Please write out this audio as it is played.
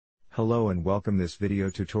Hello and welcome this video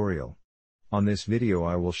tutorial. On this video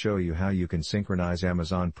I will show you how you can synchronize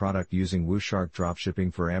Amazon product using wooshark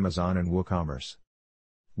dropshipping for Amazon and WooCommerce.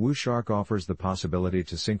 Wooshark offers the possibility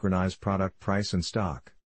to synchronize product price and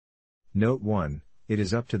stock. Note 1, it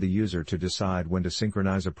is up to the user to decide when to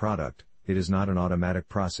synchronize a product, it is not an automatic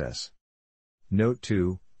process. Note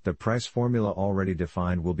 2, the price formula already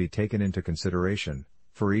defined will be taken into consideration.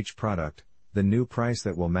 For each product, the new price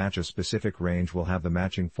that will match a specific range will have the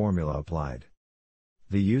matching formula applied.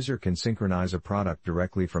 The user can synchronize a product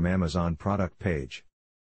directly from Amazon product page.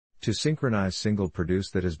 To synchronize single produce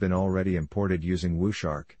that has been already imported using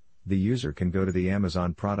wooshark, the user can go to the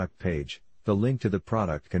Amazon product page. The link to the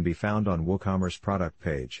product can be found on WooCommerce product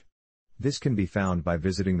page. This can be found by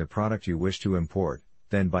visiting the product you wish to import,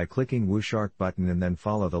 then by clicking wooshark button and then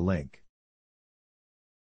follow the link.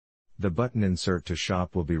 The button Insert to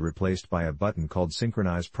Shop will be replaced by a button called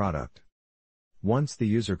Synchronize Product. Once the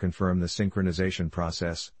user confirm the synchronization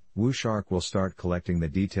process, wooshark will start collecting the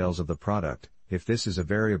details of the product. If this is a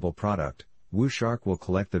variable product, wooshark will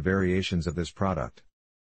collect the variations of this product.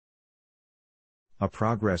 A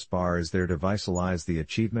progress bar is there to visualize the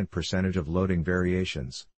achievement percentage of loading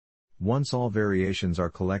variations. Once all variations are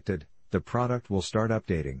collected, the product will start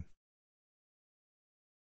updating.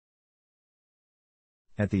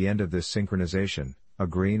 At the end of this synchronization, a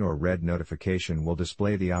green or red notification will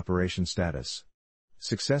display the operation status.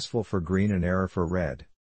 Successful for green and error for red.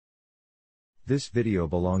 This video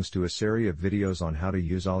belongs to a series of videos on how to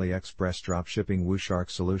use AliExpress dropshipping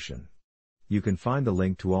wooshark solution. You can find the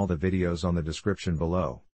link to all the videos on the description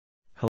below.